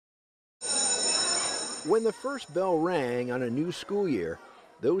When the first bell rang on a new school year,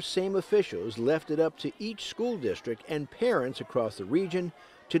 those same officials left it up to each school district and parents across the region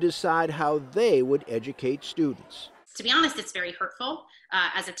to decide how they would educate students. To be honest, it's very hurtful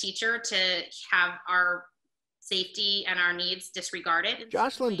as a teacher to have our safety and our needs disregarded in certain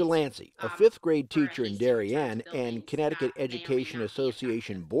Jocelyn ways, Delancey, a um, fifth grade or at teacher in least to Darien protect and buildings Connecticut that may or may Education not be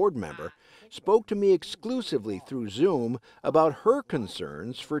Association effective. board member, spoke to me exclusively through Zoom about her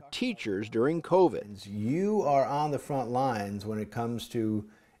concerns for teachers during COVID. You are on the front lines when it comes to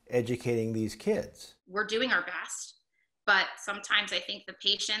educating these kids. We're doing our best, but sometimes I think the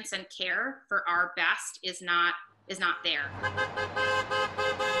patience and care for our best is not there.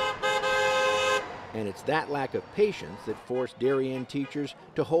 And it's that lack of patience that forced Darien teachers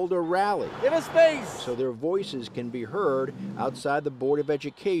to hold a rally. Give us space! So their voices can be heard outside the Board of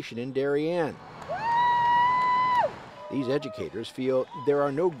Education in Darien. These educators feel there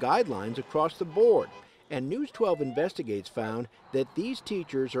are no guidelines across the board, and News 12 Investigates found that these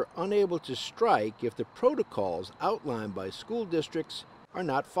teachers are unable to strike if the protocols outlined by school districts are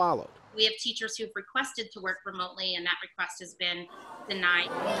not followed. We have teachers who've requested to work remotely, and that request has been denied.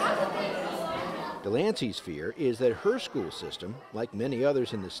 Delancey's fear is that her school system, like many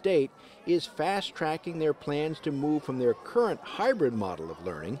others in the state, is fast-tracking their plans to move from their current hybrid model of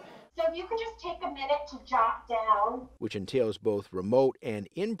learning, so if you could just take a minute to jot down, which entails both remote and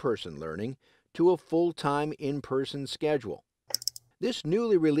in-person learning, to a full-time in-person schedule. This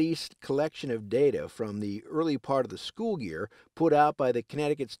newly released collection of data from the early part of the school year, put out by the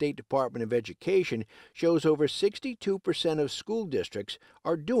Connecticut State Department of Education, shows over 62% of school districts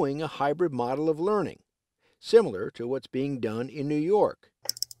are doing a hybrid model of learning, similar to what's being done in New York.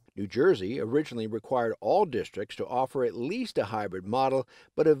 New Jersey originally required all districts to offer at least a hybrid model,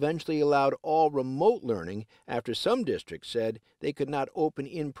 but eventually allowed all remote learning after some districts said they could not open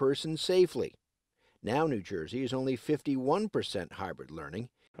in person safely. Now New Jersey is only 51% hybrid learning.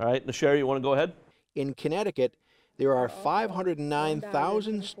 All right, Sherry, you want to go ahead? In Connecticut, there are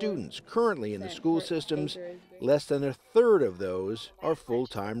 509,000 students currently in the school systems. Less than a third of those are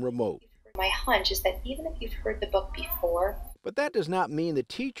full-time remote. My hunch is that even if you've heard the book before, but that does not mean the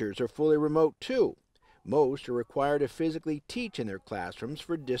teachers are fully remote too. Most are required to physically teach in their classrooms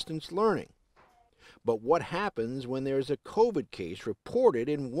for distance learning. But what happens when there's a COVID case reported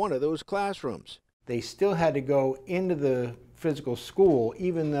in one of those classrooms? They still had to go into the physical school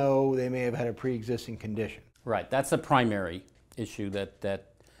even though they may have had a pre-existing condition. Right, that's the primary issue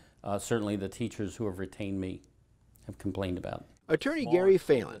that certainly the teachers who have retained me have complained about. Attorney Gary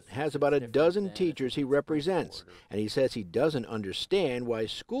Phelan has about a dozen teachers he represents, and he says he doesn't understand why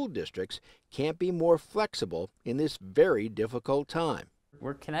school districts can't be more flexible in this very difficult time.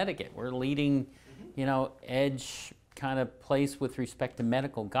 We're Connecticut. We're leading, edge kind of place with respect to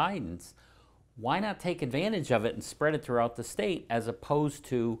medical guidance. Why not take advantage of it and spread it throughout the state as opposed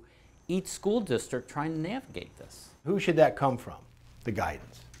to each school district trying to navigate this? Who should that come from, the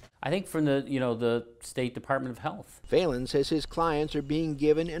guidance? I think from the State Department of Health. Phelan says his clients are being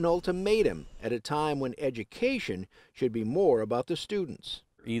given an ultimatum at a time when education should be more about the students.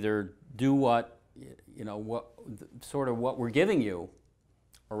 Either do what we're giving you,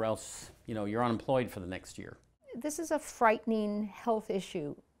 or else, you're unemployed for the next year. This is a frightening health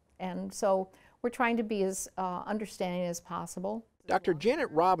issue, and so we're trying to be as understanding as possible. Dr. Janet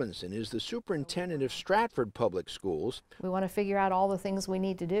Robinson is the superintendent of Stratford Public Schools. We want to figure out all the things we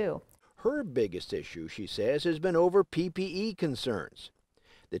need to do. Her biggest issue, she says, has been over PPE concerns.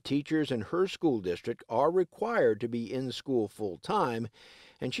 The teachers in her school district are required to be in school full-time,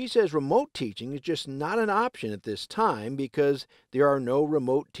 and she says remote teaching is just not an option at this time because there are no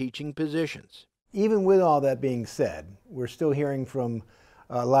remote teaching positions. Even with all that being said, we're still hearing from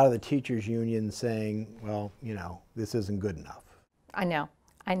a lot of the teachers' unions saying, well, this isn't good enough. I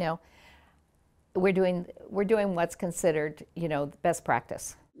know. We're doing what's considered, best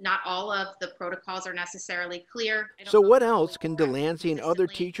practice. Not all of the protocols are necessarily clear. So what else can Delancey and other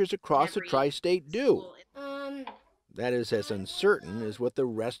teachers across the tri-state do? That is as uncertain as what the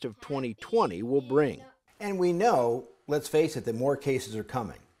rest of 2020 will bring. And we know, let's face it, that more cases are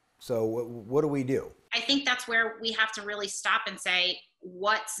coming. So what do we do? I think that's where we have to really stop and say,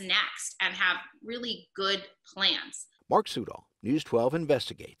 what's next, and have really good plans. Mark Sudol, News 12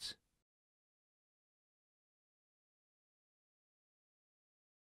 Investigates.